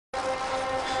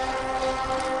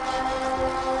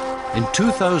In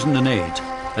 2008,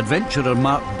 adventurer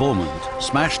Mark Beaumont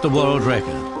smashed the world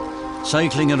record,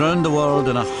 cycling around the world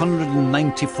in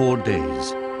 194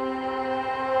 days.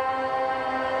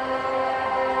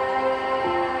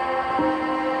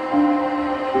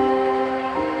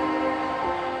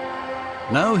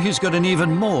 Now he's got an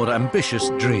even more ambitious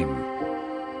dream: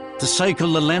 to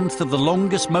cycle the length of the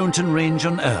longest mountain range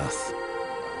on Earth,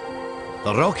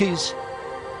 the Rockies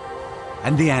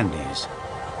and the Andes.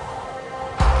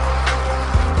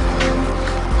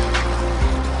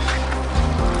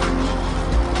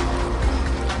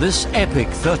 This epic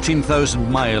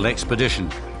 13,000-mile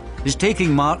expedition is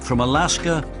taking Mark from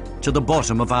Alaska to the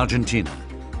bottom of Argentina.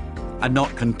 And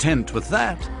not content with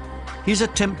that, he's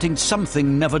attempting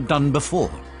something never done before,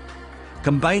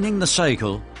 combining the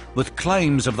cycle with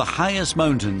climbs of the highest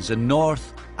mountains in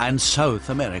North and South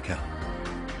America.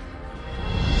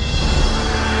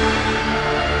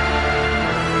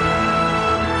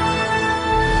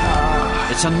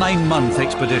 It's a 9-month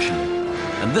expedition,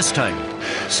 and this time,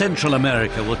 Central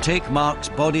America will take Mark's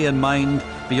body and mind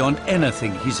beyond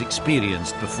anything he's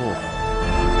experienced before.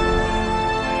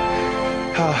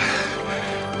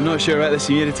 I'm not sure about this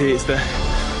humidity. I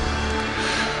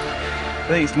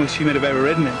think it's the most humid I've ever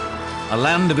ridden in. A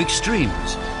land of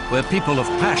extremes, where people of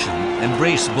passion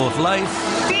embrace both life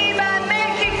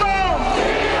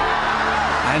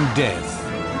and death.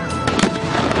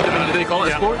 Do they call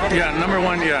it a sport? Yeah, number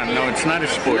one, no, it's not a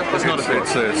sport. It's not a sport.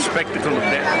 It's a spectacle of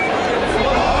death.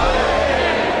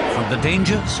 From the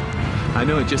dangers, I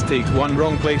know it just takes one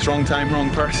wrong place, wrong time, wrong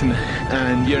person,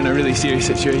 and you're in a really serious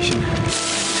situation.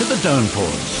 to the downpours.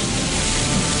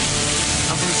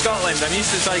 I'm from Scotland. I'm used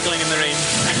to cycling in the rain,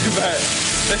 but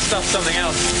this stuff's something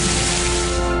else.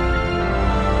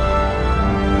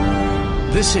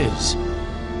 This is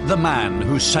the man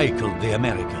who cycled the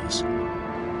Americas.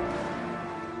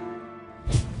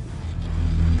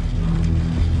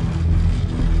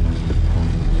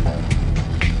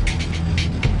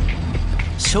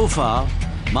 So far,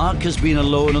 Mark has been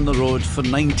alone on the road for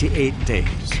 98 days.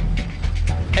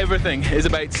 Everything is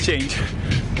about to change.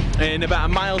 In about a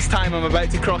mile's time, I'm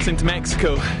about to cross into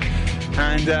Mexico.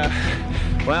 And,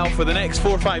 well, for the next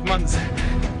 4 or 5 months,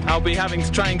 I'll be having to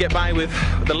try and get by with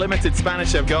the limited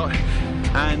Spanish I've got.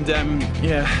 And,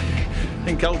 yeah, I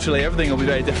think culturally everything will be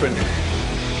very different.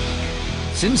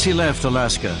 Since he left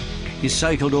Alaska, he's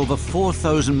cycled over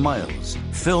 4,000 miles,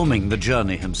 filming the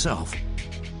journey himself.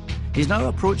 He's now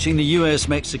approaching the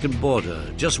US-Mexican border,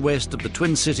 just west of the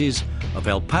twin cities of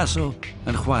El Paso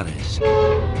and Juarez.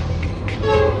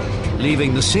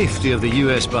 Leaving the safety of the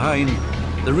US behind,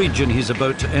 the region he's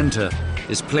about to enter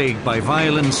is plagued by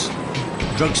violence,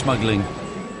 drug smuggling,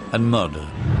 and murder.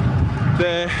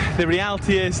 The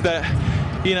reality is that,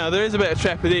 you know, there is a bit of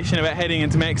trepidation about heading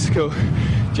into Mexico.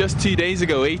 Just 2 days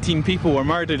ago, 18 people were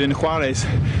murdered in Juarez.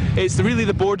 It's really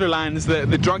the borderlands that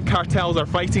the drug cartels are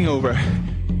fighting over.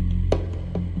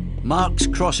 Mark's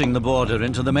crossing the border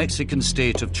into the Mexican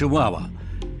state of Chihuahua.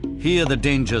 Here the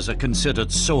dangers are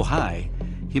considered so high,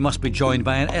 he must be joined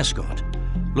by an escort,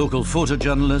 local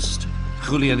photojournalist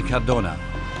Julian Cardona.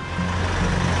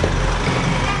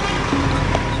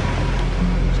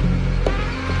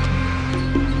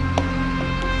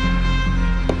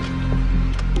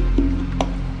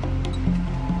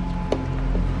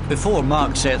 Before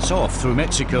Mark sets off through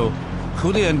Mexico,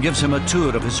 Julian gives him a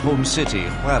tour of his home city,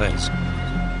 Juarez.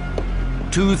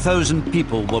 2,000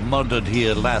 people were murdered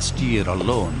here last year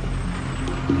alone.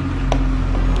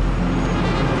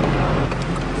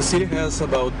 The city has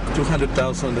about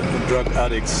 200,000 drug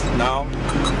addicts now,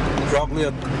 probably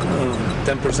at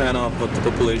 10% of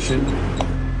the population.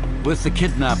 With the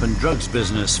kidnap and drugs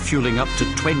business fueling up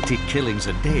to 20 killings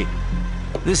a day,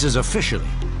 this is officially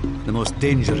the most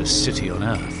dangerous city on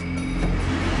earth.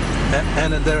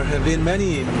 And there have been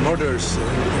many murders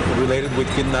related with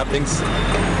kidnappings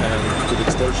and with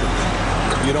extortion.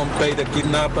 You don't pay the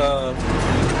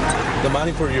the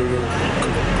money for your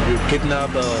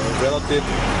kidnapped relative,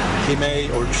 he may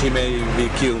or she may be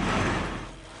killed.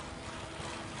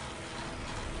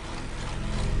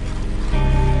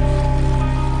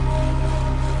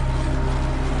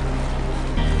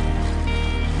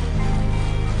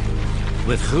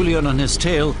 With Julian on his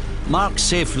tail, Mark's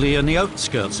safely on the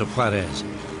outskirts of Juarez,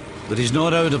 but he's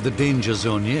not out of the danger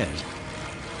zone yet.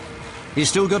 He's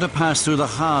still got to pass through the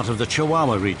heart of the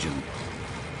Chihuahua region.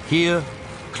 Here,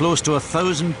 close to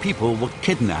 1,000 people were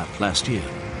kidnapped last year.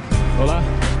 Hola.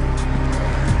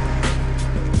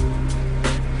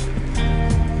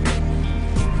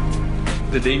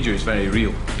 The danger is very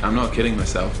real. I'm not kidding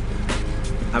myself.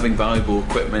 Having valuable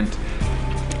equipment,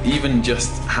 Even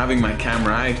just having my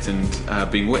camera out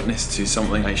and being witness to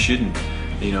something I shouldn't,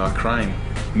 you know, a crime,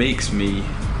 makes me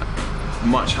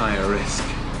much higher risk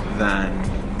than,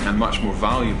 and much more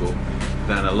valuable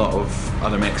than a lot of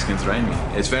other Mexicans around me.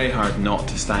 It's very hard not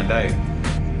to stand out.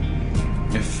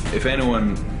 If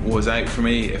anyone was out for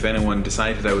me, if anyone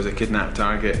decided I was a kidnap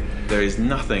target, there is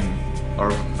nothing,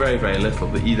 or very, very little,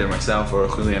 that either myself or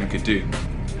Julian could do.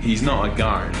 He's not a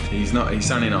guard. He's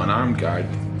certainly not an armed guard.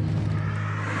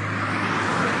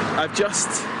 I've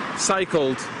just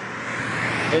cycled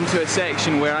into a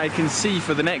section where I can see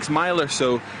for the next mile or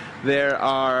so there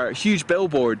are huge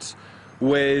billboards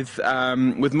with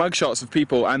mugshots of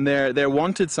people, and they're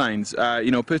wanted signs, you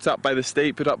know, put up by the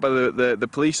state, put up by the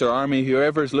police or army,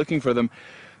 whoever is looking for them,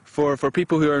 for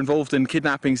people who are involved in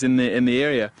kidnappings in the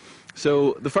area.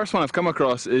 So the first one I've come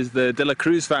across is the De La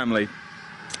Cruz family,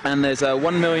 and there's a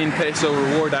 1 million peso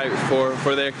reward out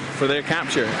for their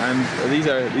capture, and these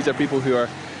are people who are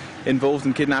involved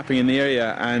in kidnapping in the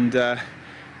area, and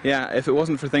yeah, if it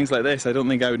wasn't for things like this, I don't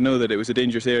think I would know that it was a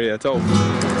dangerous area at all.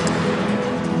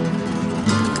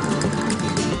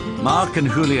 Mark and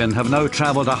Julian have now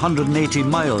travelled 180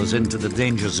 miles into the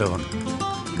danger zone.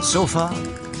 And so far,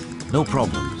 no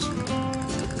problems.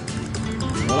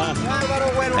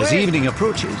 As evening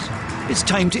approaches, it's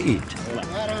time to eat.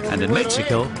 And in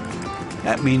Mexico,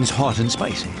 that means hot and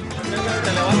spicy.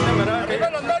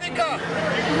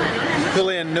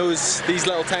 Julian knows these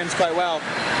little towns quite well,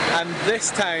 and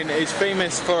this town is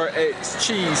famous for its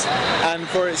cheese and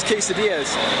for its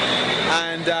quesadillas.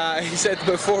 And he said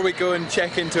before we go and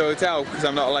check into a hotel, because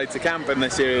I'm not allowed to camp in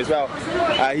this area as well,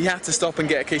 he had to stop and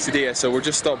get a quesadilla, so we're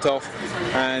just stopped off,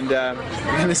 and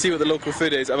we're going to see what the local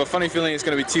food is. I have a funny feeling it's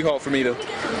going to be too hot for me though.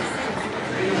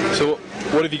 So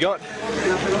what have you got?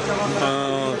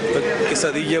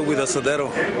 Quesadilla with asadero.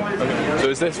 Okay. So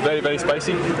is this very, very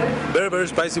spicy? Very, very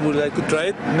spicy. Would you like to try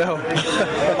it? No.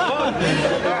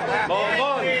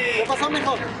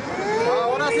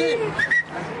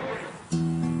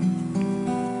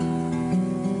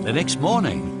 The next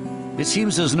morning, it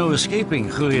seems there's no escaping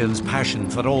Julian's passion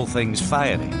for all things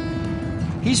fiery.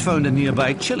 He's found a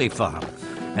nearby chili farm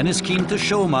and is keen to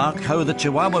show Mark how the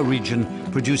Chihuahua region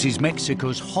produces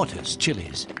Mexico's hottest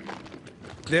chilies.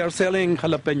 They are selling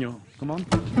jalapeno. Come on.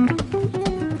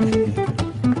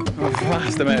 A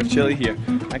vast amount of chili here.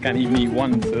 I can't even eat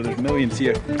one, so there's millions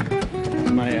here.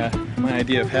 My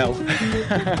idea of hell.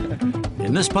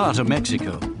 In this part of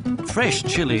Mexico, fresh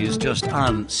chilies just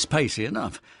aren't spicy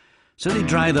enough, so they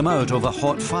dry them out over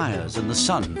hot fires in the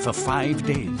sun for 5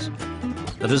 days.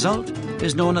 The result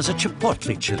is known as a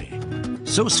chipotle chili.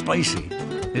 So spicy,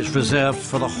 it's reserved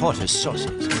for the hottest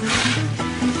sauces.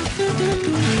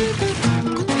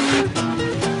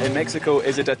 In Mexico,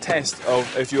 is it a test of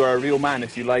if you are a real man,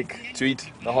 if you like to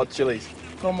eat the hot chilies?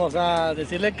 Como, o sea,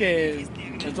 decirle que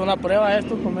es una prueba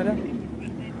esto, comer.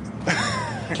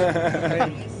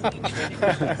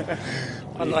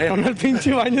 Cuando vaya uno al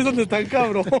pinche baño es donde está el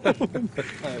cabrón.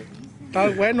 Está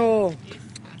bueno.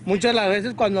 Muchas de las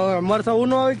veces cuando almuerza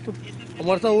uno y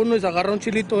se agarra un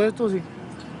chilito de estos y...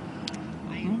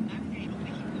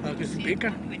 A que se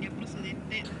pica.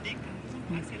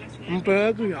 Un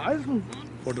pedazo y... ¡ay!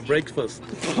 For the breakfast.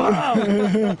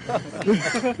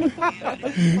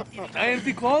 ¡Está bien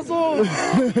picoso!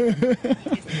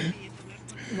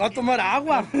 Va a tomar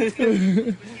agua. I think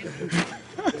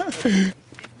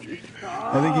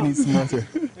he needs some water.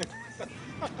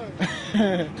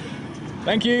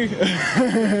 Thank you.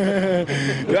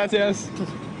 Gracias.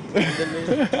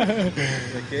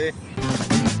 Okay.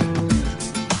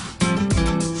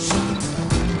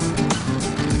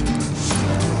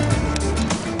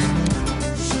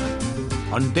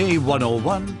 On day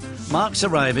 101, Mark's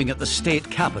arriving at the state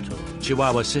capital,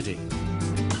 Chihuahua City.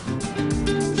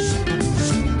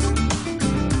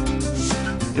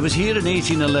 It was here in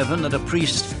 1811 that a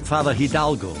priest, Father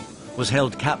Hidalgo, was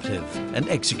held captive and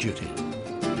executed.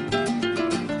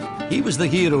 He was the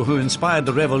hero who inspired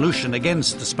the revolution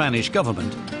against the Spanish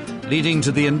government, leading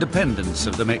to the independence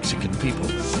of the Mexican people.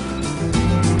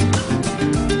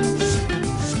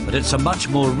 But it's a much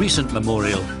more recent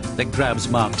memorial that grabs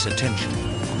Mark's attention.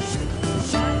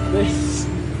 This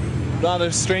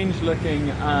rather strange-looking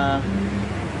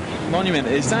monument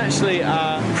is actually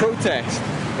a protest.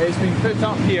 It's been put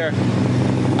up here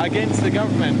against the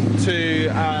government to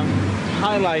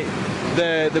highlight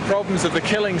the problems of the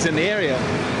killings in the area.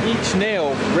 Each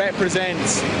nail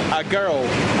represents a girl,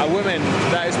 a woman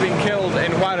that has been killed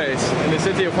in Juarez, in the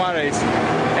city of Juarez,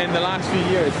 in the last few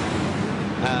years.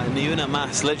 Ni una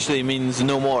más literally means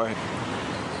no more.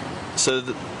 So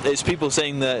it's people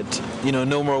saying that, you know,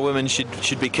 no more women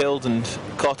should be killed and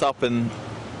caught up in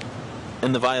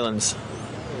in the violence.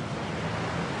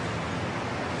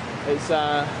 It's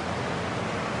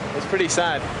pretty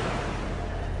sad.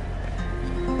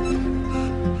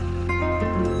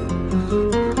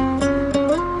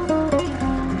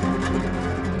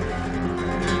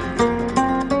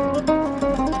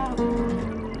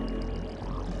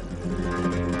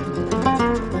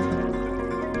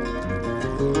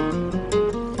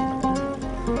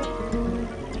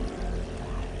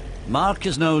 Mark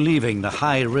is now leaving the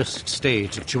high-risk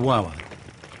state of Chihuahua.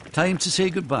 Time to say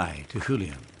goodbye to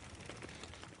Julian.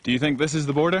 Do you think this is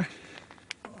the border?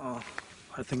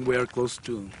 I think we are close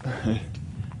to.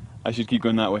 I should keep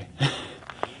going that way.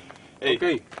 Hey,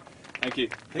 Okay. thank you.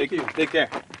 Thank you. Take care.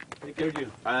 Take care of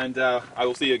you. And I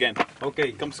will see you again.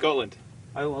 Okay. Come to Scotland.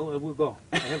 I will go.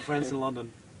 I have friends in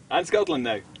London. And Scotland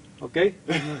now. Okay.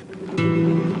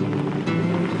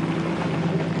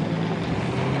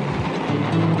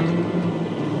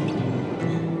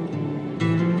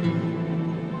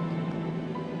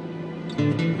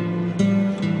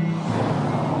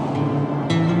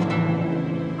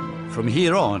 From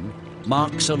here on,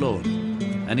 Mark's alone,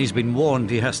 and he's been warned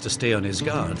he has to stay on his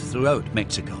guard throughout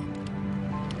Mexico.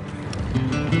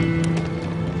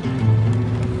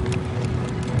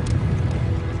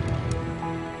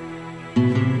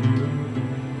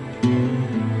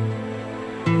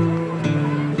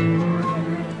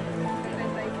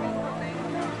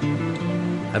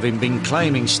 Having been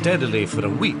climbing steadily for a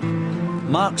week,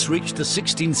 Mark's reached the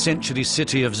 16th century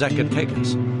city of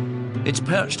Zacatecas. It's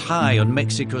perched high on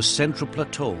Mexico's central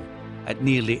plateau at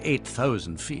nearly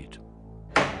 8,000 feet.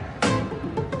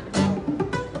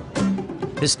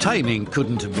 His timing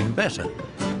couldn't have been better.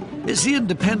 It's the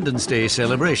Independence Day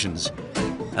celebrations,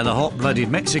 and the hot-blooded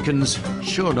Mexicans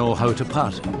sure know how to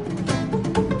party.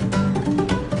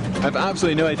 I've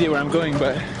absolutely no idea where I'm going,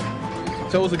 but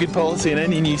it's always a good policy in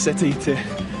any new city to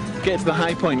get to the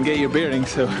high point and get your bearings,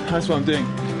 so that's what I'm doing.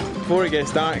 Before it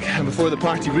gets dark and before the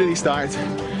party really starts,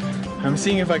 I'm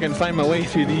seeing if I can find my way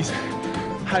through these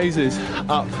houses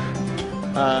up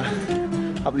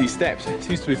these steps. It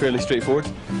seems to be fairly straightforward.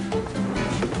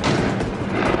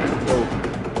 Whoa.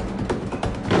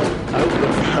 I hope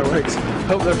they're fireworks.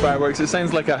 Hope they're fireworks. It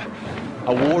sounds like a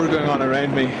war going on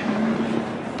around me.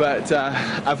 But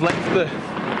I've left the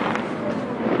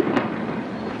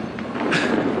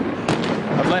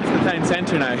town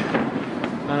centre now,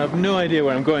 and I've no idea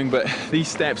where I'm going, but these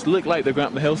steps look like they're going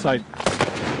up the hillside.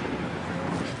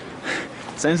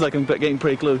 Sounds like I'm getting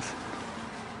pretty close.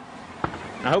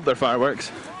 I hope they're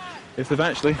fireworks. If they're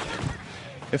actually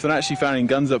firing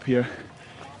guns up here,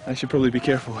 I should probably be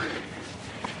careful.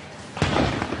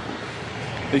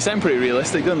 They sound pretty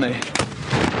realistic, don't they?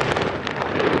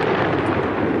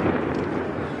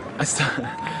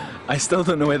 I still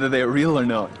don't know whether they're real or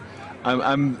not.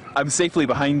 I'm safely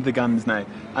behind the guns now,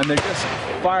 and they're just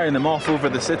firing them off over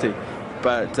the city.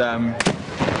 But I've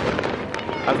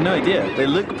no idea. They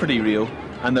look pretty real,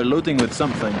 and they're loading with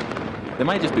something. They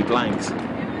might just be blanks.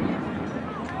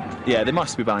 Yeah, they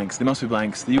must be blanks. They must be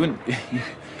blanks. You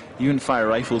wouldn't fire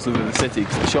rifles over the city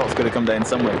because the shot's got to come down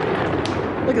somewhere.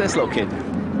 Look at this little kid.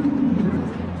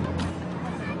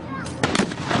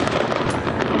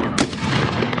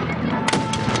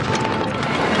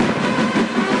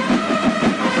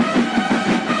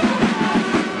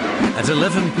 At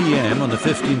 11 p.m. on the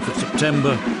 15th of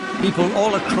September, people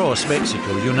all across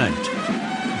Mexico unite,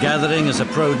 gathering as a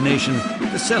proud nation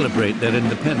to celebrate their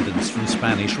independence from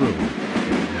Spanish rule.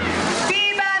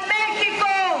 ¡Viva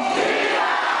México!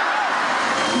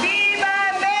 ¡Viva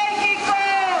México!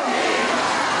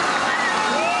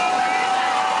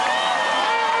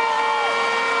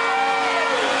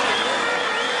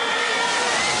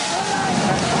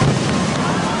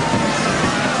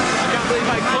 I can't believe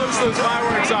how close those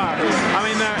fireworks are. I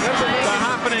mean, they're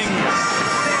happening,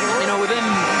 you know, within,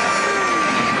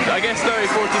 I guess, 30,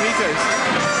 40 meters.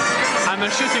 And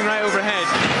they're shooting right overhead,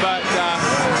 but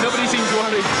nobody seems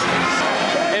worried.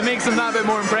 It makes them that bit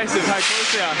more impressive how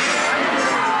close they are.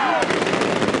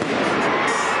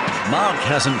 Mark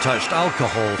hasn't touched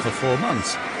alcohol for 4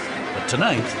 months, but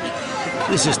tonight,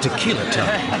 this is tequila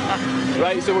time.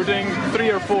 Right, so we're doing 3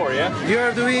 or 4, yeah? You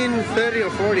are doing 30 or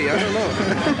 40, I don't know.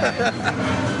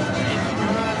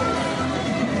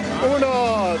 1,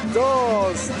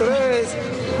 2, 3,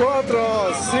 4,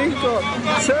 5, 6,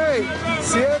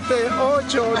 7, 8,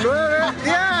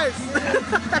 9,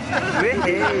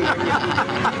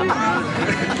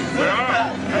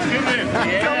 10.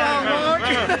 Come on, Mark.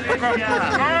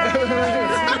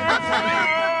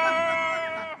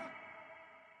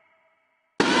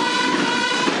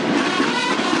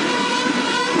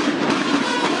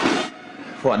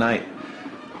 What a night.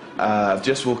 I've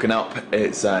just woken up.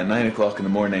 It's 9 o'clock in the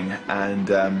morning, and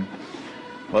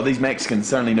well, these Mexicans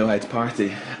certainly know how to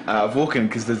party. I've woken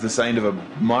because there's the sound of a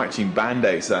marching band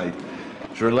outside.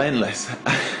 It's relentless.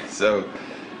 So,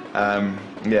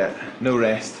 yeah, no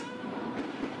rest.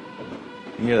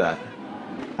 You hear that?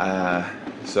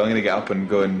 So I'm gonna get up and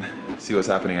go and see what's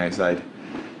happening outside.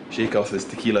 Shake off this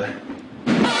tequila.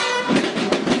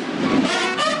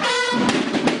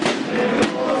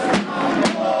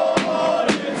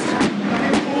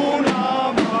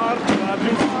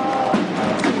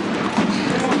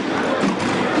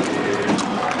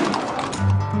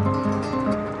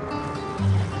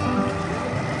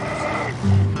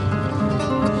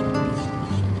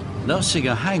 Nursing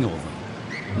a hangover,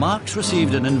 Mark's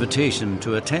received an invitation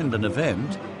to attend an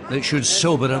event that should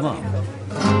sober him up.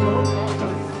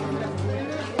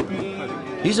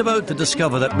 He's about to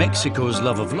discover that Mexico's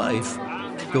love of life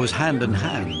goes hand in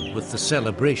hand with the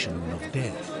celebration of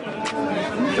death.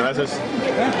 Gracias.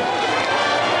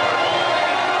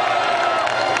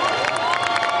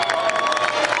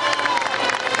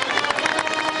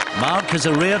 Mark has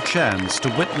a rare chance to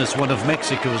witness one of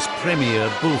Mexico's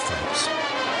premier bullfights.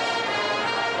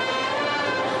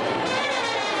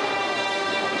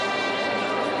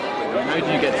 How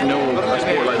do you get to know a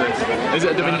sport like this? Is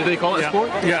it, do they call it a sport?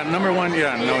 Yeah, number one,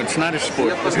 no, it's not a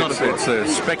sport. It's not a sport. It's a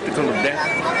spectacle of death,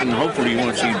 and hopefully you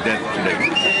won't see death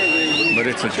today. But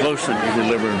it's as close as you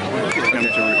will ever come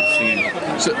to seeing.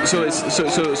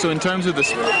 So in terms of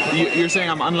this, you're saying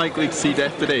I'm unlikely to see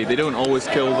death today. They don't always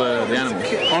kill the animals.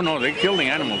 Oh no, they kill the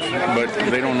animals, but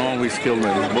they don't always kill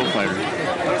the bullfighters.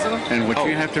 And what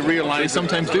you have to realize, they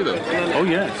sometimes do though. Oh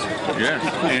yes.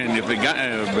 And if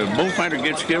the bullfighter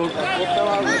gets killed,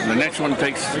 the next one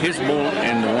takes his bull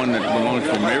and the one that belongs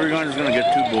to him. Everyone's going to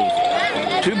get two bulls.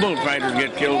 Two bullfighters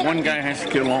get killed. One guy has to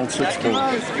kill all 6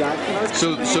 bulls.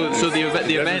 So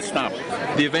the event stop.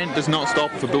 The event does not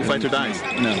stop if a bullfighter dies.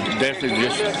 No, death is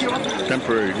just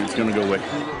temporary. It's going to go away.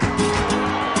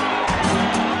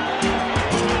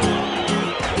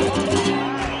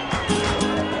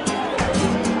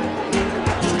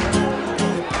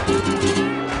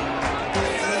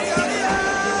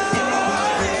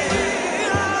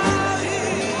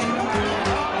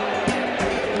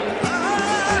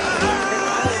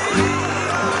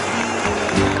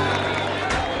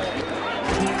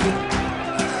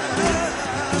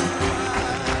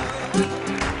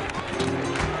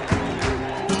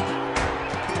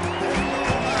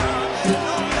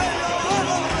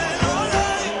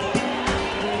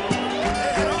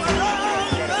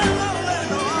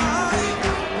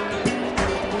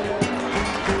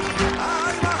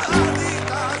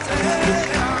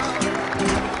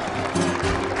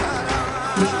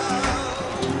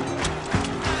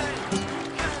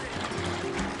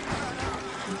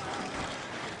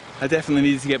 I definitely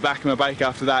needed to get back on my bike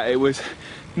after that. It was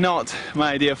not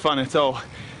my idea of fun at all.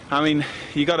 I mean,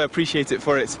 you got to appreciate it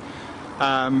for its,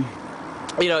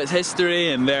 its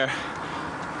history and the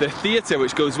theatre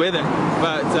which goes with it.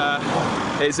 But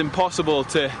it's impossible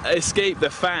to escape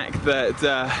the fact that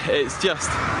it's just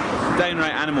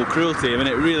downright animal cruelty. I mean,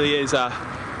 it really is an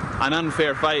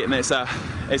unfair fight, and it's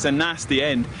a nasty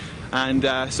end.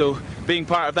 And so, being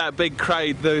part of that big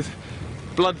crowd, those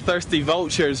bloodthirsty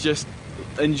vultures just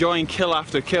enjoying kill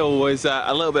after kill was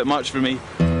a little bit much for me.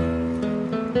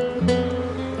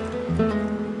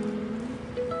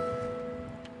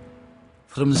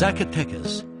 From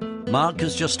Zacatecas, Mark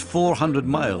is just 400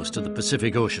 miles to the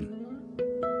Pacific Ocean.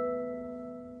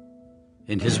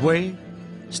 In his way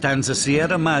stands the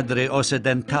Sierra Madre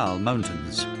Occidental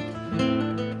Mountains,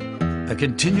 a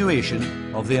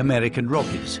continuation of the American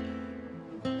Rockies.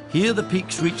 Here the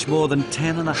peaks reach more than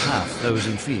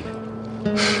 10,500 feet.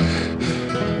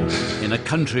 In a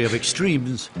country of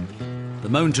extremes, the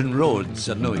mountain roads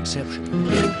are no exception.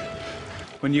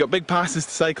 When you got big passes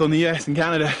to cycle in the US and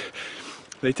Canada,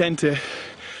 they tend to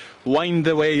wind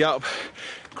the way up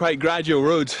quite gradual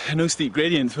roads, no steep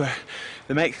gradients, where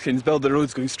the Mexicans build the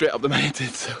roads going straight up the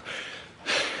mountains. So,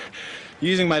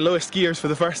 using my lowest gears for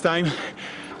the first time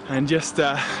and just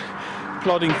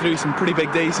plodding through some pretty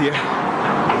big days here.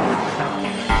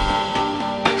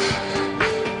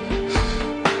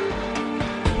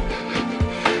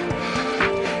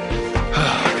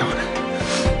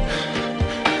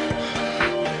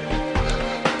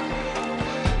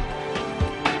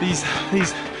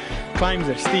 These climbs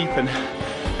are steep, and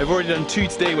I've already done 2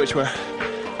 today which were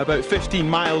about 15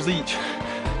 miles each.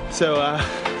 So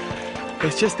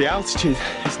it's just the altitude,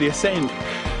 it's the ascent.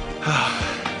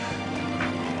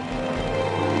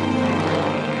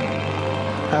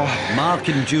 Mark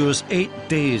endures 8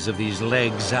 days of these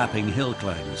leg-zapping hill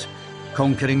climbs,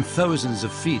 conquering thousands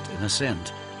of feet in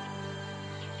ascent.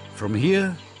 From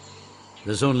here,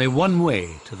 there's only one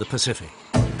way to the Pacific.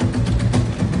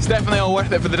 It's definitely all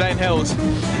worth it for the downhills.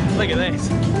 Look at this.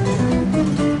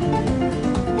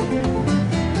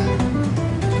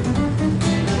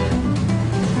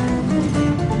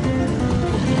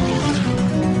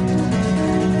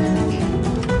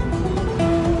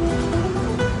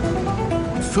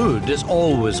 Food is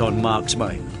always on Mark's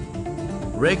mind.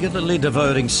 Regularly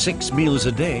devouring 6 meals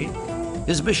a day,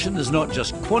 his mission is not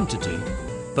just quantity,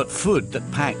 but food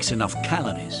that packs enough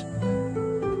calories.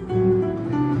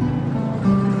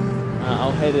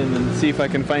 I'll head in and see if I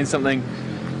can find something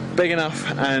big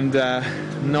enough and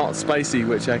not spicy,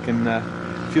 which I can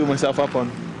fuel myself up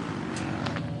on.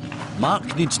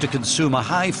 Mark needs to consume a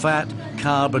high-fat,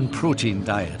 carb and protein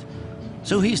diet,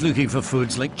 so he's looking for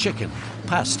foods like chicken,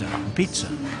 pasta and pizza.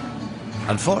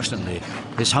 Unfortunately,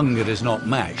 his hunger is not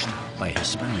matched by his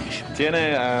Spanish.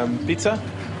 ¿Tiene pizza?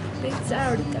 Pizza,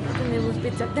 ahorita no tenemos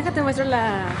pizza. Déjate muestro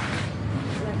la...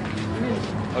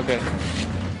 Okay.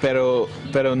 Pero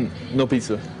no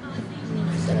pizza.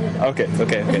 Okay.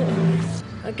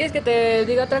 Ok, es que te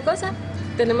digo otra cosa.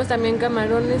 Tenemos también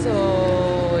camarones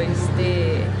o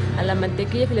a la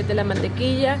mantequilla, filete a la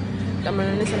mantequilla,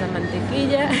 camarones a la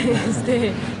mantequilla,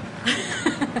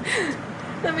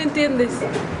 ¿No me entiendes?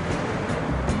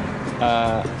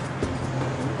 I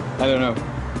don't know.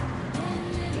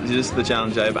 This is the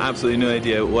challenge. I have absolutely no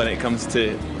idea when it comes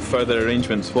to further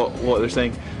arrangements what they're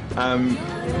saying.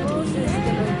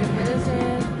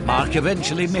 Mark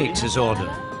eventually makes his order,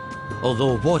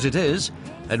 although what it is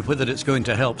and whether it's going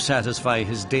to help satisfy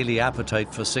his daily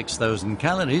appetite for 6,000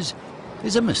 calories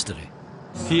is a mystery.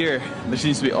 Here, there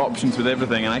seems to be options with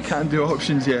everything, and I can't do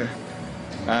options here.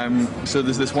 So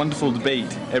there's this wonderful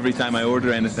debate every time I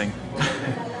order anything.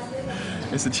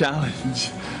 It's a challenge.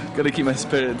 Got to keep my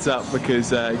spirits up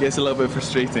because it gets a little bit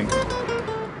frustrating.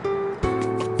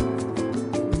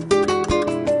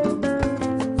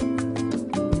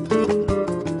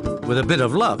 With a bit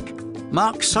of luck,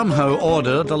 Mark somehow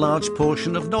ordered a large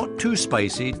portion of not too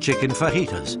spicy chicken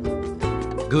fajitas.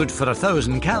 Good for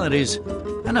 1,000 calories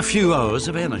and a few hours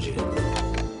of energy.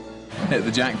 Hit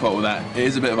the jackpot with that. It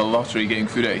is a bit of a lottery getting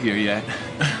food out here yet.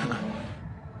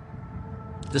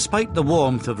 Despite the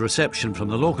warmth of reception from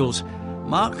the locals,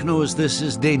 Mark knows this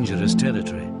is dangerous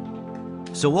territory.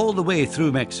 So all the way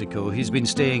through Mexico, he's been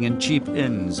staying in cheap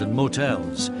inns and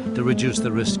motels to reduce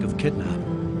the risk of kidnap.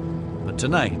 But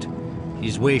tonight,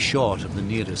 he's way short of the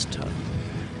nearest town.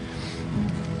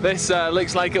 This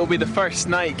looks like it'll be the first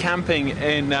night camping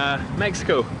in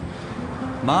Mexico.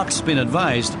 Mark's been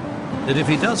advised that if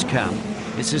he does camp,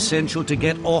 it's essential to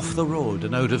get off the road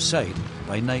and out of sight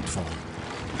by nightfall.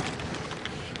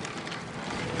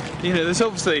 You know, there's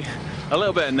obviously a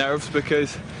little bit of nerves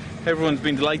because everyone's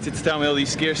been delighted to tell me all these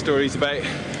scare stories about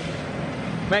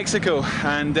Mexico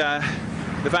and the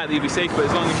fact that you'll be safe, but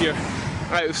as long as you're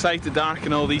out of sight at dark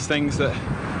and all these things that,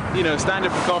 you know,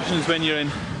 standard precautions when you're in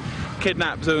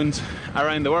kidnap zones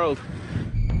around the world.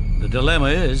 The dilemma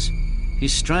is,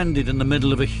 he's stranded in the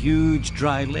middle of a huge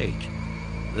dry lake.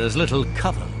 There's little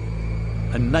cover,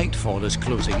 and nightfall is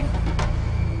closing in.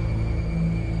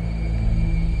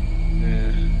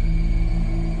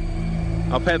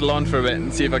 I'll pedal on for a bit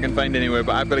and see if I can find anywhere,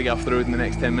 but I've got to get off the road in the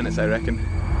next 10 minutes, I reckon.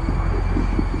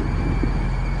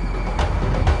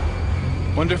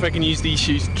 Wonder if I can use these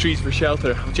trees for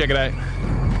shelter. I'll check it out.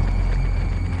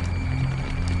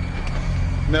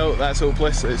 No, that's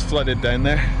hopeless. It's flooded down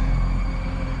there.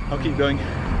 I'll keep going.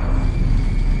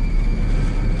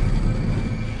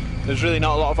 There's really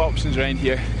not a lot of options around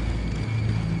here.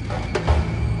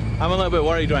 I'm a little bit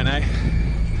worried right now.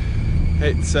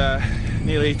 It's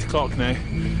nearly 8 o'clock now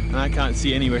and I can't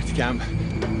see anywhere to camp.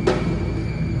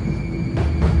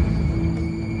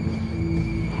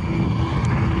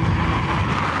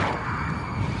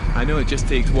 I know it just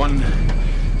takes one,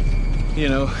 you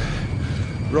know,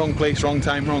 wrong place, wrong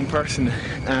time, wrong person,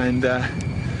 and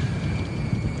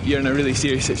you're in a really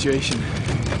serious situation.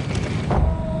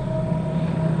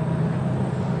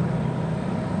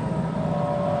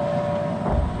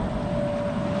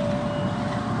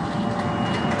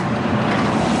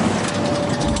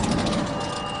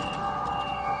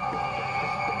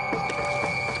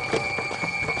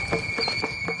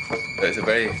 It's a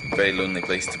very, very lonely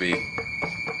place to be.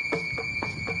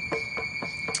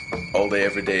 All day,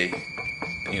 every day,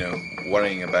 you know,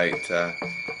 worrying about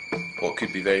what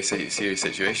could be very serious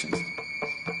situations.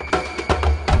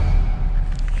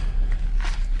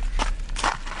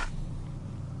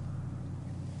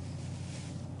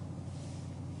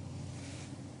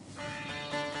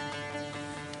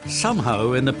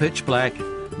 Somehow, in the pitch black,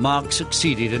 Mark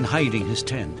succeeded in hiding his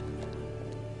tent.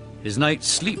 His night's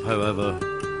sleep, however,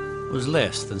 was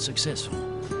less than successful.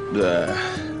 No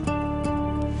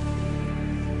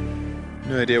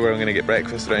idea where I'm going to get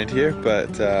breakfast around here,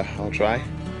 but I'll try.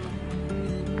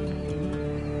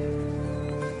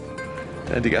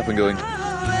 Time to get up and going.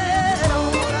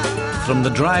 From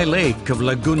the dry lake of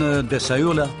Laguna de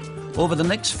Sayula, over the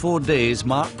next 4 days,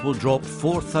 Mark will drop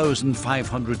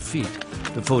 4,500 feet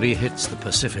before he hits the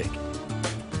Pacific.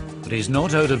 But he's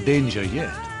not out of danger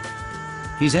yet.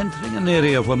 He's entering an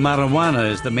area where marijuana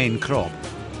is the main crop,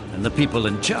 and the people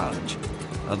in charge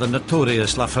are the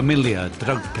notorious La Familia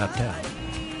drug cartel.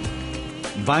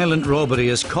 Violent robbery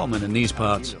is common in these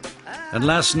parts, and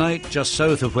last night, just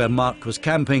south of where Mark was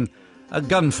camping, a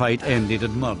gunfight ended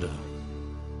in murder.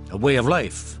 A way of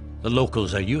life the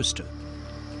locals are used to.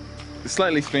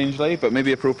 Slightly strangely, but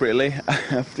maybe appropriately,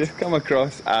 I've just come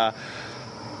across a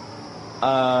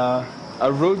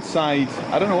roadside,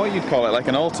 I don't know what you'd call it, like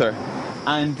an altar,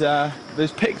 and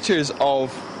there's pictures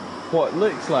of what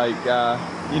looks like,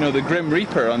 you know, the Grim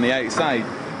Reaper on the outside.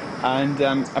 And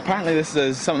apparently this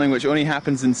is something which only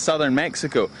happens in southern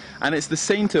Mexico, and it's the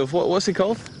saint of what's it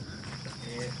called?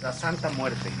 La Santa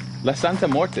Muerte. La Santa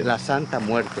Muerte. La Santa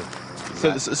Muerte.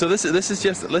 So this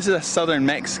is a southern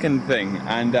Mexican thing,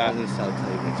 and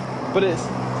but it's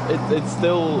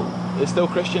still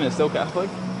Christian, it's still Catholic.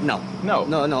 No.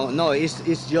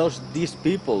 It's just these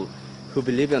people who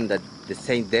believe in that the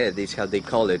Saint Dead is how they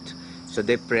call it. So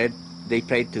they pray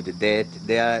to the dead.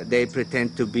 They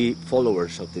pretend to be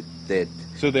followers of the dead.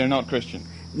 So they're not Christian.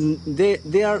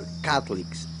 They are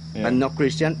Catholics, but not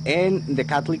Christian. And the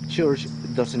Catholic Church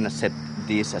doesn't accept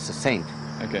this as a saint.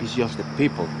 Okay. It's just the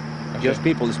people. Okay. Just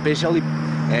people, especially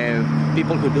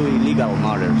people who do illegal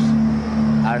murders,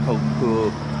 are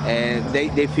who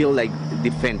they feel like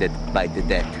defended by the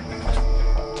dead.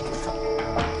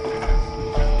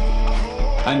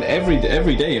 And every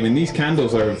day, I mean, these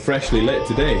candles are freshly lit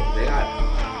today. They are.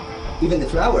 Even the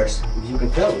flowers, if you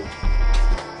can tell.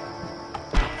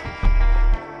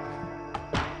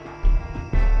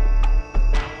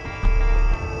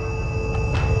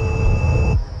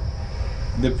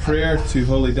 The prayer to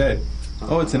Holy Dead.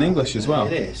 Oh, it's in English as well.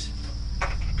 It is.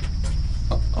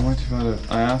 Almighty Father,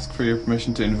 I ask for your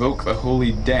permission to invoke the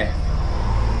Holy Death.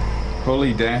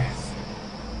 Holy Death,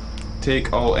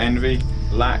 take all envy,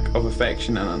 lack of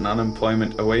affection and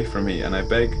unemployment away from me, and I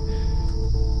beg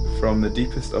from the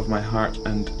deepest of my heart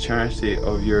and charity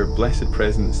of your blessed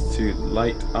presence to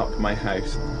light up my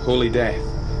house. Holy Death,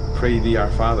 pray thee our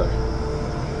Father.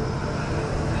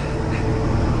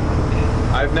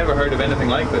 I've never heard of anything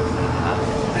like this.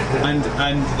 And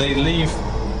they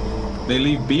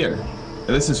leave beer.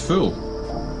 This is full.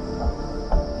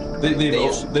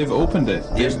 They've opened it.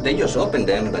 Yes, they just opened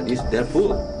them, but they're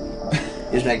full.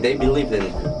 It's like they believe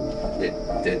that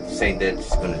saying that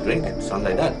it's going to drink it,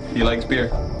 something like that. He likes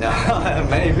beer.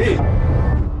 Maybe.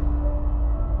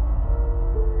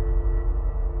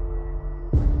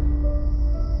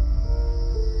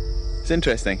 It's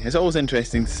interesting. It's always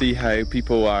interesting to see how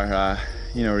people are,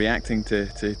 reacting to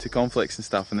conflicts and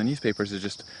stuff. And the newspapers are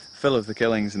just full of the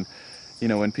killings. And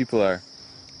when people are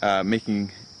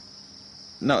making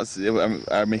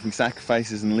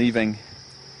sacrifices and leaving,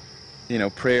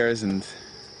 prayers and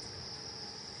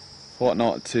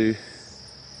whatnot to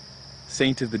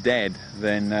Saint of the Dead,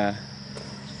 then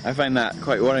I find that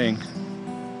quite worrying.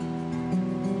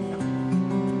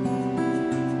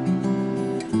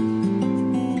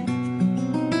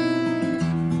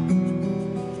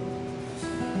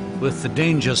 With the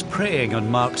dangers preying on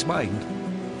Mark's mind,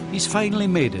 he's finally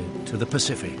made it to the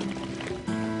Pacific.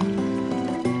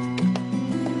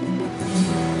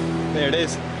 There it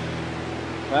is.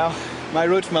 Well, my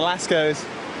road from Alaska is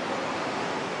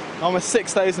almost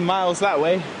 6,000 miles that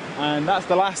way, and that's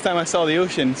the last time I saw the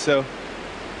ocean, so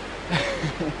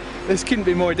this couldn't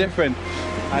be more different,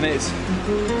 and it's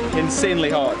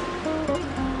insanely hot.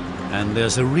 And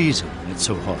there's a reason it's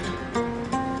so hot.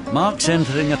 Mark's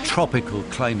entering a tropical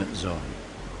climate zone.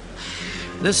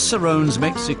 This surrounds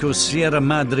Mexico's Sierra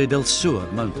Madre del Sur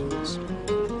mountains.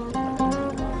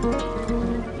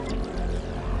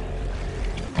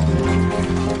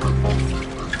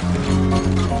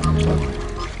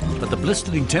 But the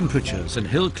blistering temperatures and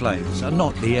hill climbs are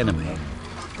not the enemy.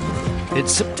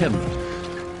 It's September,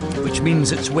 which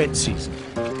means it's wet season,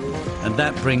 and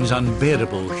that brings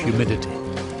unbearable humidity.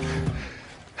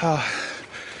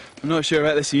 I'm not sure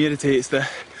about this humidity. I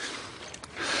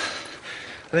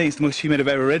think it's the most humid I've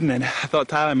ever ridden in. I thought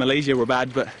Thailand and Malaysia were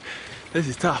bad, but this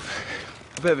is tough.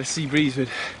 A bit of a sea breeze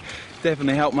would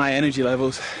definitely help my energy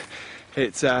levels.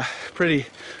 It's pretty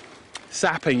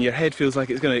sapping. Your head feels like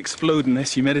it's going to explode in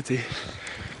this humidity.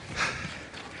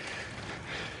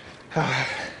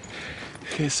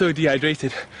 It's so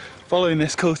dehydrated. Following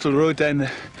this coastal road down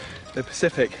the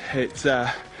Pacific, it's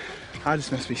I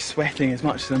just must be sweating as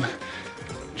much as I'm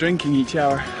drinking each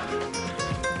hour.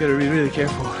 Gotta be really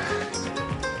careful.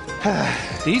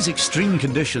 These extreme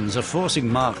conditions are forcing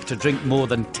Mark to drink more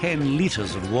than 10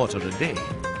 litres of water a day.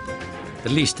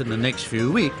 At least in the next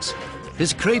few weeks,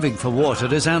 his craving for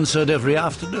water is answered every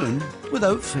afternoon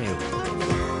without fail.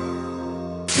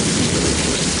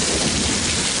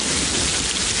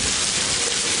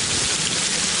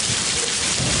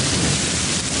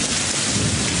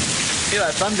 Feel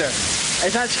that thunder.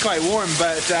 It's actually quite warm,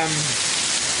 but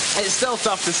it's still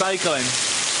tough to cycle in.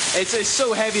 It's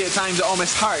so heavy at times it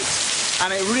almost hurts,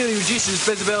 and it really reduces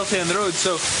visibility on the road.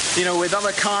 So, you know, with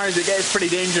other cars it gets pretty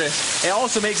dangerous. It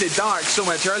also makes it dark so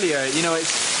much earlier. You know,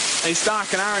 it's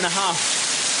dark an hour and a half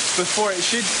before it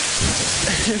should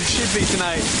be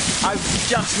tonight. I've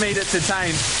just made it to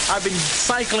town. I've been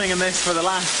cycling in this for the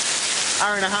last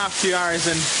hour and a half, 2 hours,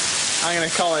 and I'm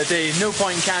gonna call it a day. No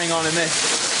point in carrying on in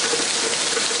this.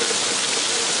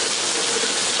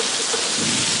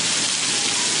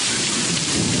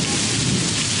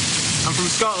 I'm from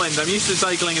Scotland, I'm used to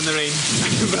cycling in the rain,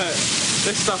 but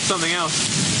this stuff's something else.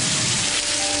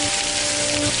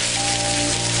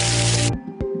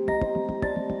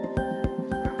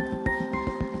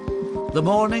 The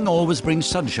morning always brings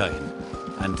sunshine,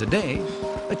 and today,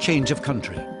 a change of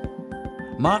country.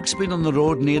 Mark's been on the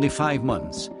road nearly 5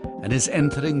 months and is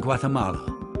entering Guatemala,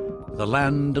 the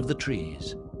land of the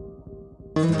trees.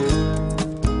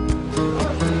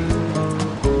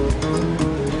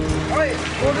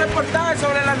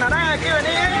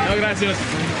 No, gracias.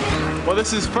 Well,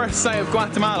 this is first sight of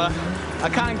Guatemala. I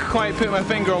can't quite put my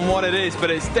finger on what it is,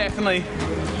 but it's definitely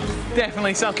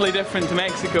subtly different to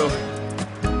Mexico.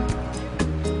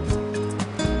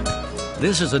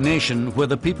 This is a nation where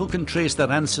the people can trace their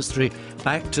ancestry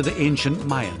back to the ancient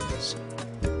Mayans.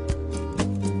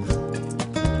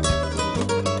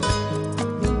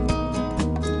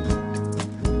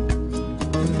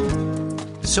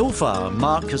 So far,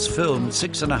 Mark has filmed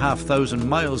 6,500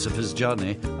 miles of his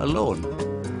journey alone.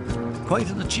 Quite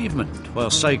an achievement, while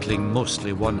cycling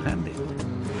mostly one-handed.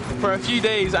 For a few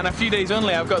days, and a few days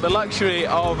only, I've got the luxury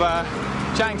of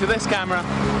chatting to this camera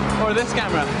or this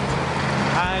camera.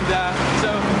 And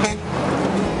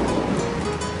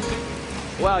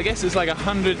well, I guess it's like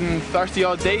 130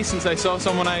 odd days since I saw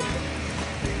someone I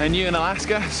knew in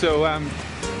Alaska, so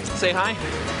say hi.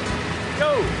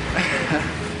 Go!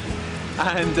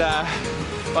 And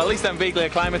well, at least I'm vaguely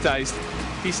acclimatized.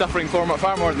 He's suffering far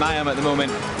more than I am at the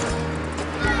moment.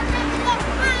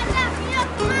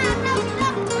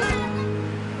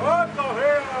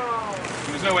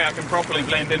 There's no way I can properly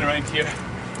blend in around here.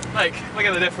 Like, look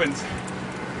at the difference.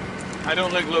 I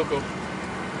don't look local.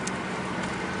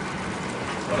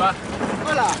 Hola.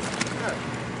 Hola.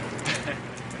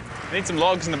 I need some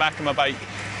logs in the back of my bike.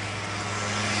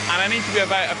 And I need to be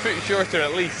about a foot shorter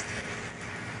at least.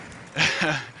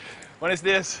 Buenos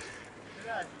días.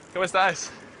 ¿Cómo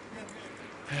estás?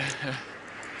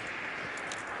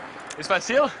 ¿Es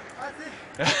fácil?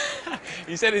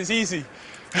 You said it's easy.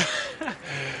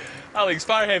 Alex,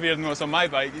 far heavier than what's on my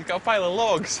bike. He's got a pile of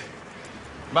logs.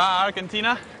 Va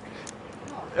Argentina?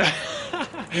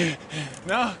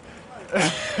 No?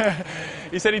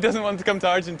 He said he doesn't want to come to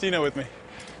Argentina with me.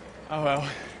 Oh well.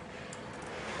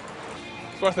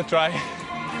 It's worth a try.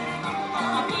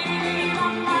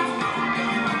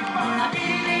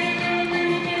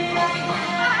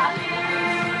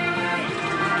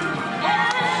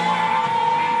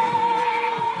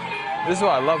 This is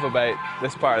what I love about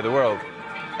this part of the world.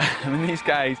 I mean, these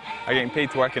guys are getting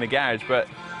paid to work in a garage, but,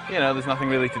 you know, there's nothing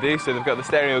really to do, so they've got the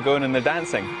stereo going and they're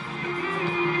dancing.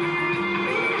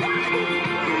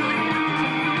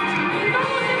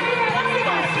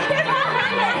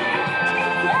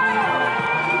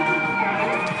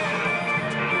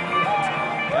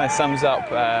 That sums up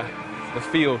the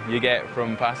feel you get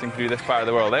from passing through this part of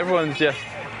the world. Everyone's just...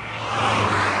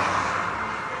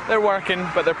 they're working,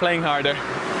 but they're playing harder.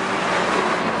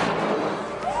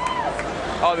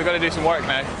 Oh, they've got to do some work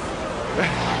now.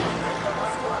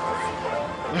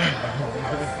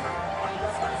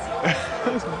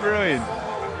 That's brilliant.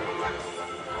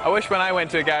 I wish when I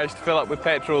went to a garage to fill up with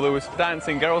petrol there was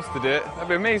dancing girls to do it. That'd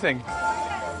be amazing.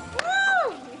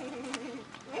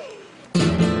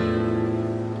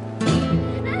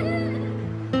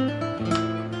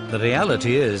 The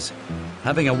reality is,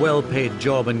 having a well-paid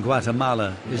job in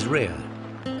Guatemala is rare.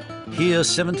 Here,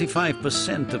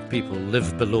 75% of people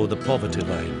live below the poverty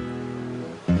line.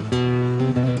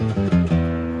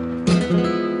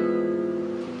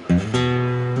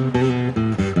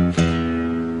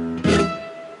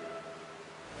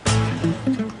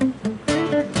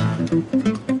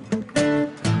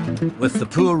 With the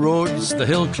poor roads, the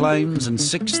hill climbs and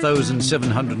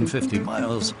 6,750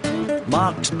 miles,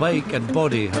 Mark's bike and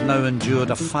body have now endured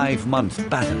a 5-month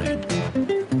battering.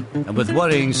 And with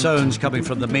worrying sounds coming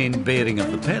from the main bearing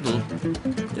of the pedal,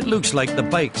 it looks like the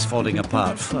bike's falling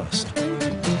apart first.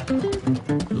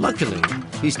 Luckily,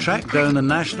 he's tracked down a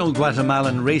national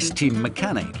Guatemalan race team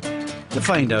mechanic to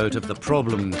find out if the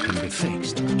problem can be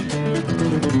fixed.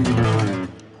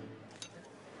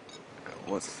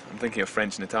 I'm thinking of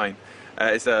French and Italian.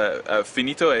 ¿Es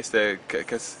finito? ¿Se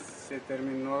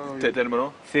terminó? ¿Se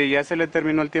terminó? Sí, ya se le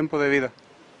terminó el tiempo de vida.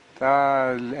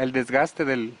 Está el desgaste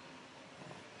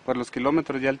por los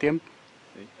kilómetros ya el tiempo.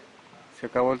 Sí. Se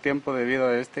acabó el tiempo de vida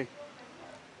de este.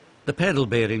 The pedal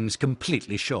bearing's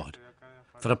completely shot.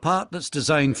 For a part that's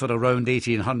designed for around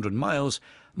 1,800 miles,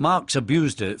 Mark's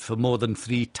abused it for more than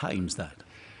 3 times that.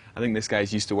 I think this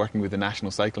guy's used to working with the national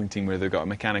cycling team where they've got a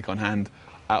mechanic on hand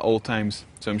at all times,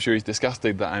 so I'm sure he's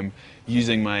disgusted that I'm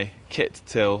using my kit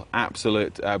till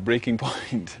absolute breaking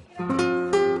point.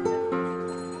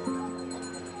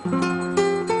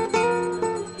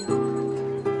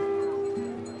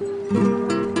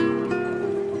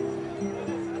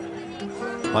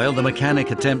 While the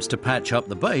mechanic attempts to patch up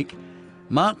the bike,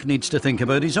 Mark needs to think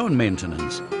about his own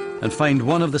maintenance and find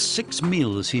one of the 6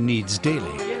 meals he needs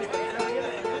daily.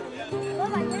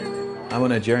 I'm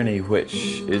on a journey which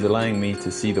is allowing me to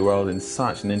see the world in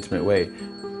such an intimate way.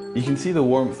 You can see the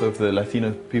warmth of the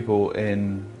Latino people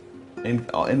in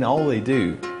all they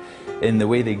do, in the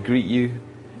way they greet you,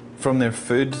 from their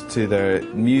food to their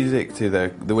music to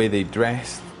the way they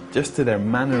dress, just to their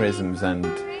mannerisms and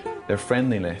their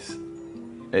friendliness.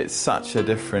 It's such a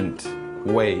different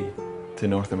way to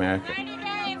North America.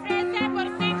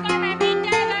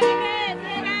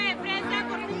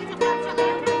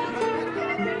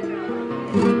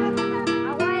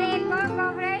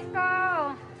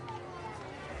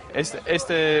 ¿Es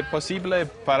posible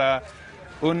para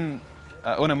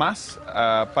una más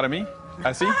para mí?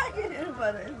 ¿Así?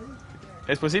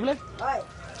 ¿Es posible?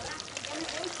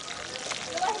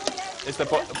 ¿Este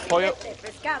pollo?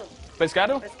 Pescado.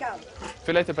 ¿Pescado? Pescado.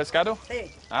 Filete de pescado?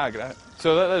 Sí. Ah, great.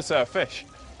 So that's fish.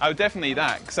 I would definitely eat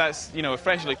that because that's, you know,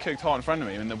 freshly cooked hot in front of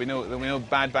me, and there'll be no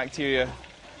bad bacteria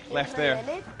left there.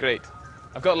 Great.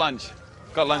 I've got lunch.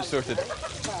 Got lunch sorted.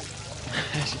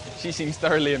 She seems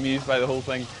thoroughly amused by the whole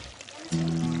thing.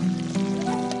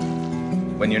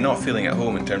 When you're not feeling at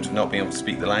home in terms of not being able to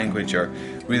speak the language or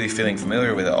really feeling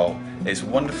familiar with it all, it's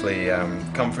wonderfully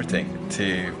comforting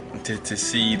to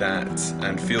see that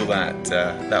and feel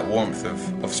that warmth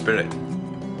of spirit.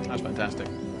 That's fantastic.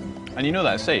 And you know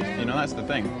that's safe, you know, that's the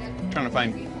thing. Trying to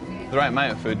find the right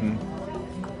amount of food and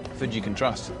food you can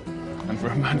trust. And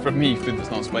for me, food that's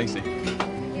not spicy.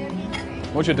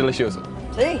 Mucho delicioso.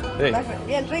 Sí, sí.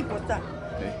 Bien rico está.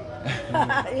 Sí.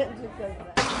 Bien rico está.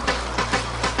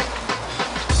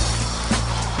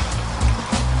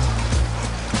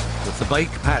 With the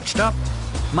bike patched up,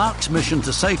 Mark's mission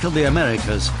to cycle the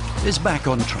Americas is back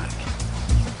on track.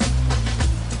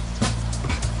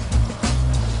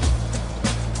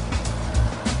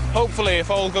 Hopefully, if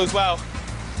all goes well,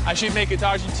 I should make it to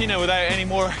Argentina without any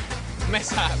more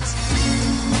mishaps.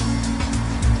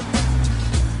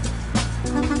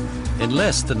 In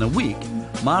less than a week,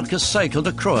 Mark has cycled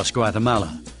across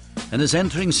Guatemala and is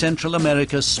entering Central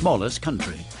America's smallest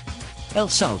country, El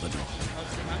Salvador.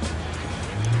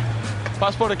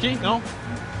 Passport aquí? No?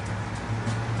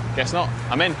 Guess not.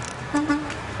 I'm in.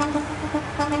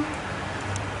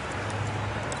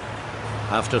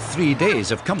 After 3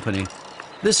 days of company,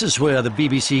 this is where the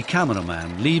BBC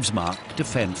cameraman leaves Mark to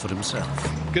fend for himself.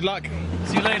 Good luck.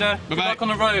 See you later. Good luck on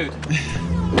the road.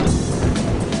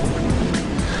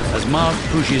 As Mark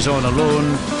pushes on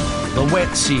alone, the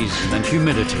wet season and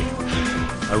humidity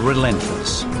are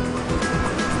relentless.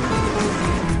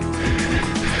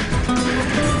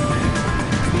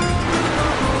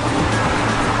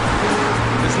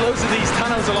 There's loads of these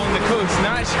tunnels along the coast, and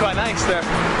they're actually quite nice. They're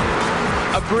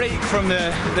a break from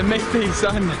the midday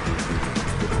sun.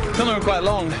 Some of them are quite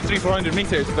long, 300-400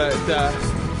 meters, but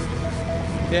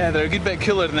yeah, they're a good bit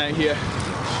cooler than out here.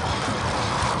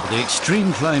 The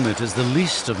extreme climate is the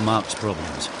least of Mark's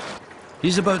problems.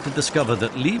 He's about to discover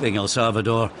that leaving El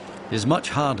Salvador is much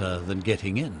harder than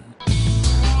getting in.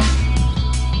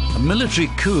 A military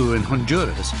coup in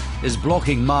Honduras is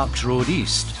blocking Mark's road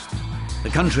east. The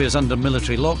country is under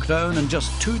military lockdown and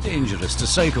just too dangerous to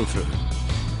cycle through.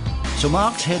 So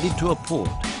Mark's headed to a port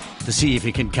to see if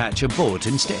he can catch a boat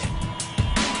instead.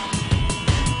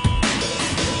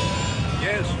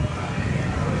 Yes.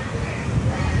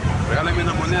 Regálame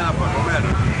una moneda para comer,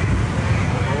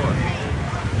 por favor.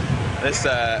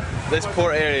 This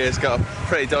port area has got a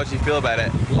pretty dodgy feel about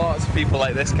it. Lots of people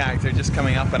like this character just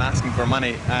coming up and asking for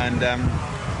money, and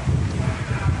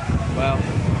well,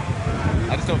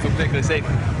 I just don't feel particularly safe.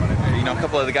 You know, a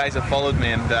couple of the guys have followed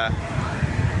me, and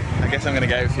I guess I'm going to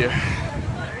get out of here.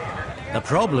 The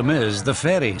problem is the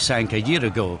ferry sank a year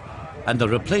ago, and the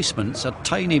replacements are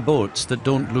tiny boats that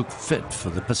don't look fit for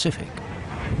the Pacific.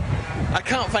 I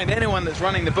can't find anyone that's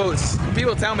running the boats.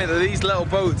 People tell me that these little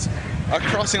boats are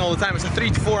crossing all the time. It's a 3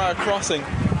 to 4 hour crossing,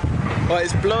 but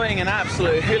it's blowing an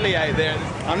absolute hoolie out there.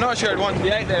 I'm not sure I'd want to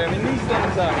be out there. I mean, these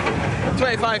things are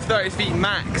 25, 30 feet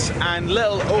max, and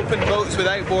little open boats with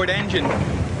outboard engine.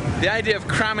 The idea of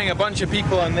cramming a bunch of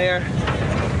people on there,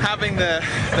 having the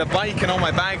bike and all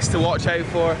my bags to watch out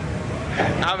for,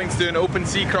 having to do an open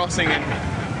sea crossing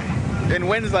in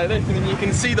winds like this, I mean, you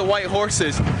can see the white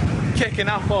horses kicking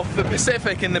up off the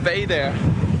Pacific in the bay there.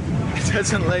 It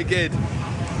doesn't look good.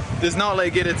 Does not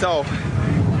look good at all.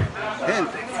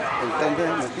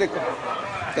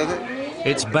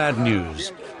 It's bad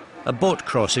news. A boat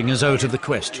crossing is out of the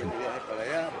question.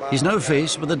 He's now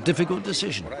faced with a difficult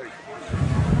decision.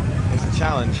 It's a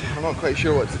challenge. I'm not quite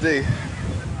sure what to do.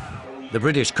 The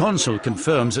British consul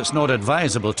confirms it's not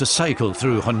advisable to cycle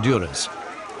through Honduras.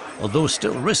 Although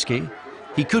still risky,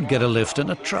 he could get a lift in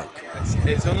a truck.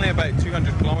 It's only about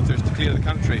 200 kilometers to clear the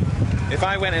country. If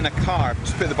I went in a car,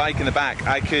 just put the bike in the back,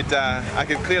 I could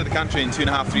clear the country in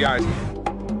 2.5 to 3 hours.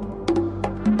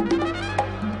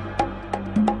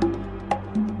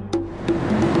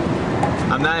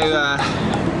 I'm now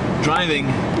driving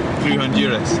through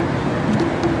Honduras.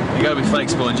 You gotta be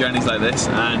flexible in journeys like this,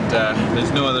 and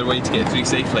there's no other way to get through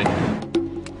safely.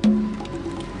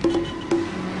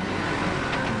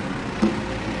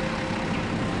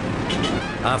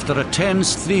 After a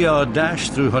tense 3-hour dash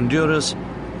through Honduras,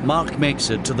 Mark makes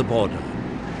it to the border.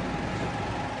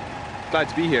 Glad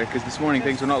to be here, because this morning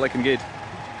things were not looking good.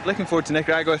 Looking forward to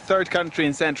Nicaragua, third country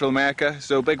in Central America,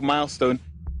 so big milestone.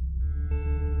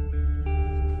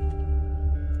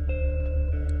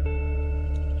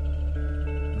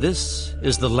 This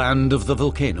is the land of the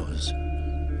volcanoes.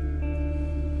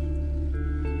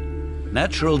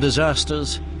 Natural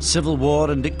disasters, civil war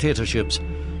and dictatorships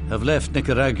have left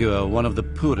Nicaragua one of the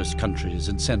poorest countries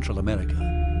in Central America.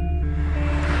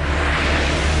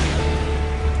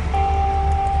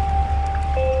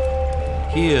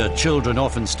 Here, children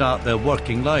often start their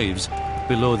working lives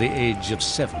below the age of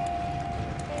 7.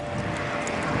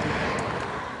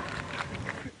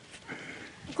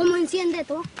 ¿Cómo enciende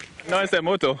todo? No es de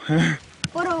moto.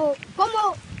 Pero,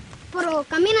 ¿cómo? Pero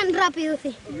caminan rápido,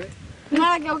 sí.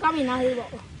 Nada que caminar, digo.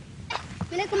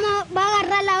 Mire cómo va a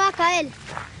agarrar la vaca él.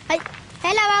 Ay,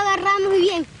 él la va a agarrar muy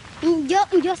bien.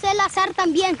 Yo sé lazar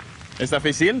también. ¿Está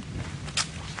difícil?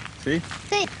 Sí.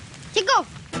 Sí. Chico,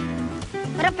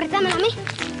 ahora préstamela a mí.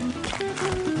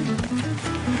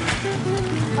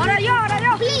 Ahora yo.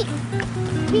 Please.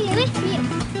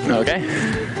 Mire. Okay.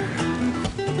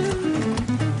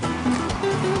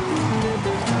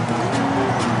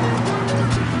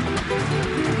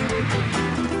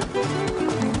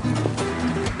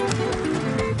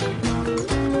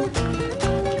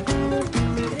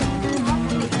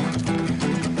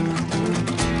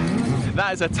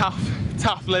 That is a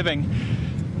tough living.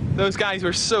 Those guys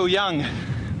were so young.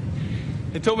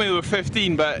 They told me they were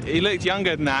 15, but he looked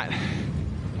younger than that.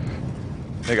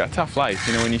 They got a tough life.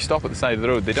 You know, when you stop at the side of the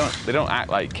road, they don't act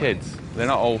like kids. They're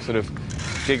not all sort of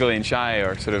giggly and shy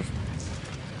or sort of.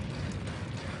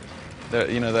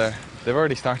 They've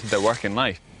already started their working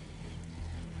life.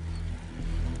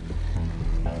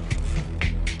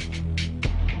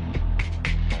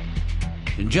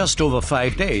 In just over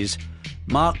 5 days,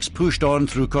 Mark's pushed on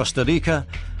through Costa Rica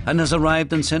and has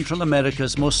arrived in Central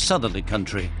America's most southerly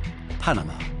country,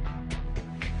 Panama.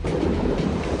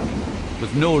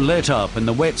 With no let-up in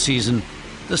the wet season,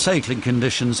 the cycling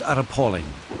conditions are appalling,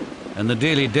 and the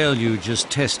daily deluge is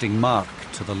testing Mark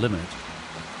to the limit.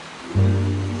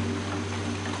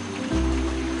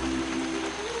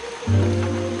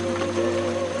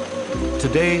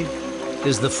 Today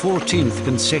is the 14th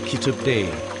consecutive day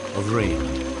of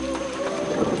rain.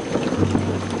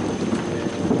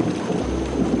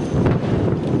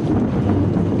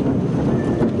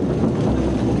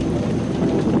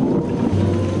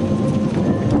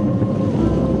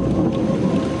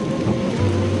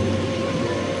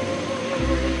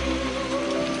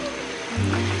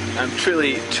 I'm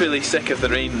truly sick of the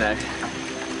rain now.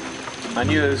 I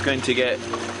knew I was going to get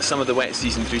some of the wet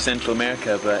season through Central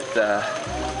America, but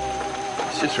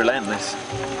it's just relentless.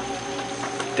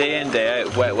 Day in, day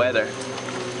out, wet weather.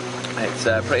 It's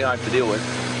pretty hard to deal with.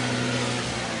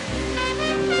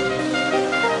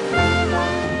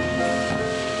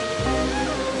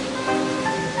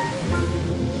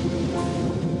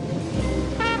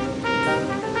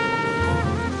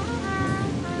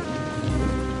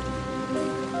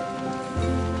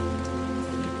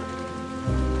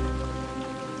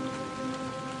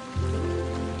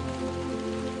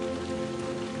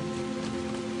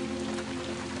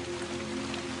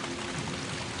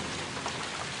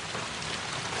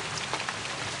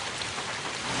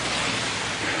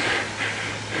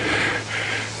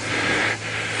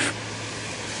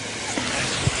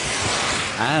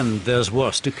 And there's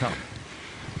worse to come.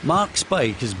 Mark's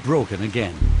bike is broken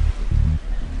again.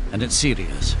 And it's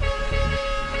serious.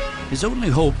 His only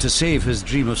hope to save his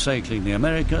dream of cycling the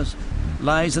Americas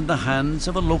lies in the hands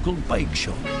of a local bike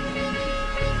shop.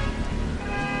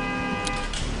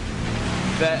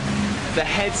 The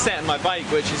headset on my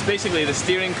bike, which is basically the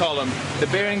steering column, the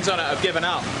bearings on it have given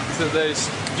up, so there's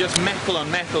just metal on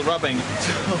metal rubbing.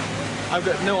 So I've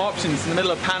got no options. In the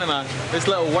middle of Panama, this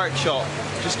little workshop,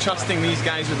 just trusting these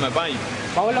guys with my bike.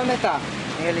 I'm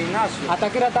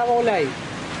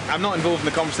not involved in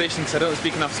the conversation because I don't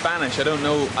speak enough Spanish. I don't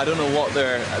know what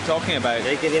they're talking about.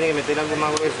 It's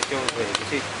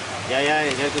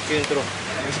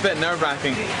a bit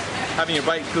nerve-wracking having your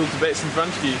bike pulled to bits in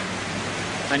front of you.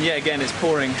 And yet again, it's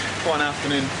pouring. What an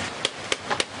afternoon.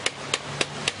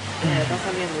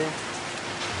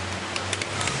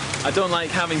 I don't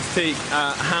like having to take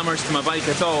hammers to my bike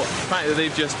at all. The fact that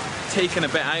they've just taken a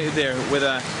bit out of there with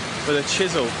a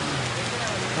chisel.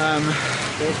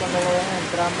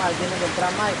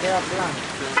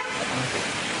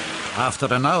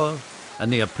 After an hour,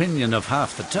 and the opinion of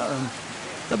half the town,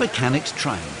 the mechanics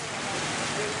triumph.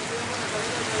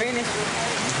 Finish.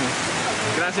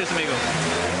 Gracias, amigo.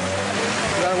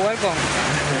 You're welcome.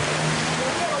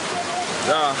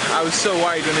 I was so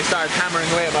worried when they started hammering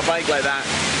away at my bike like that,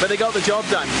 but they got the job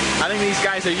done. I think these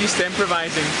guys are used to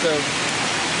improvising, so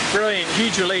brilliant,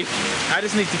 huge relief. I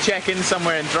just need to check in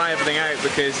somewhere and dry everything out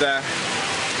because, yeah,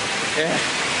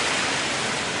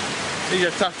 these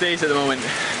are tough days at the moment,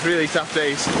 really tough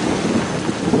days.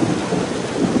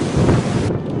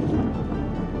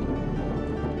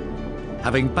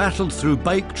 Having battled through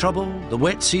bike trouble, the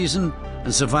wet season,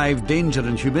 and survived danger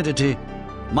and humidity,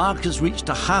 Mark has reached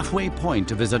a halfway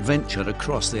point of his adventure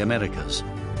across the Americas.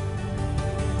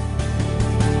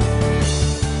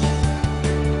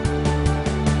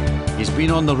 He's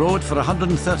been on the road for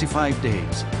 135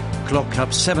 days, clocked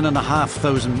up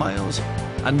 7,500 miles,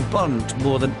 and burnt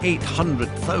more than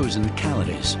 800,000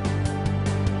 calories.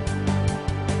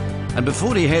 And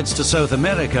before he heads to South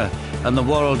America and the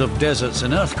world of deserts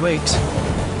and earthquakes,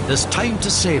 there's time to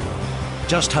savor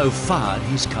just how far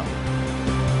he's come.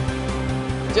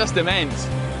 Just immense.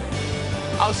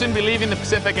 I'll soon be leaving the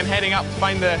Pacific and heading up to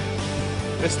find the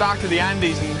start of the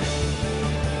Andes and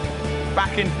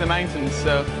back into the mountains,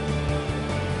 so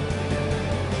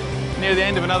near the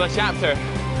end of another chapter.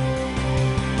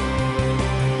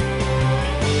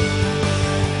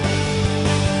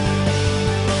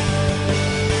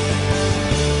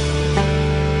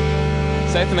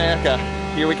 South America,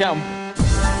 here we come.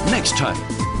 Next time,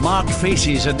 Mark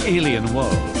faces an alien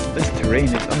world. This terrain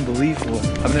is unbelievable.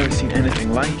 I've never seen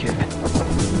anything like it.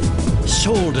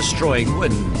 Soul-destroying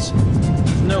winds.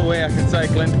 There's no way I can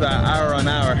cycle into that hour on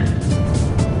hour.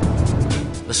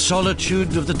 The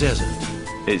solitude of the desert.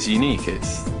 It's unique,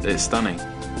 it's stunning.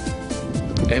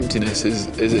 Emptiness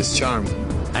is its charm.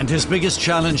 And his biggest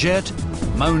challenge yet,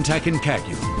 Mount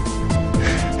Aconcagua.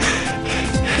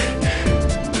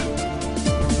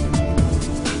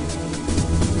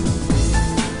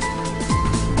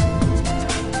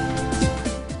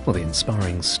 Well, the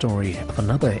inspiring story of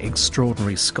another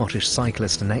extraordinary Scottish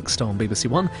cyclist next on BBC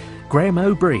One, Graham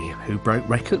O'Brien, who broke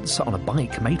records on a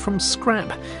bike made from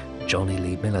scrap. Johnny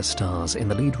Lee Miller stars in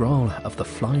the lead role of the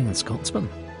Flying Scotsman.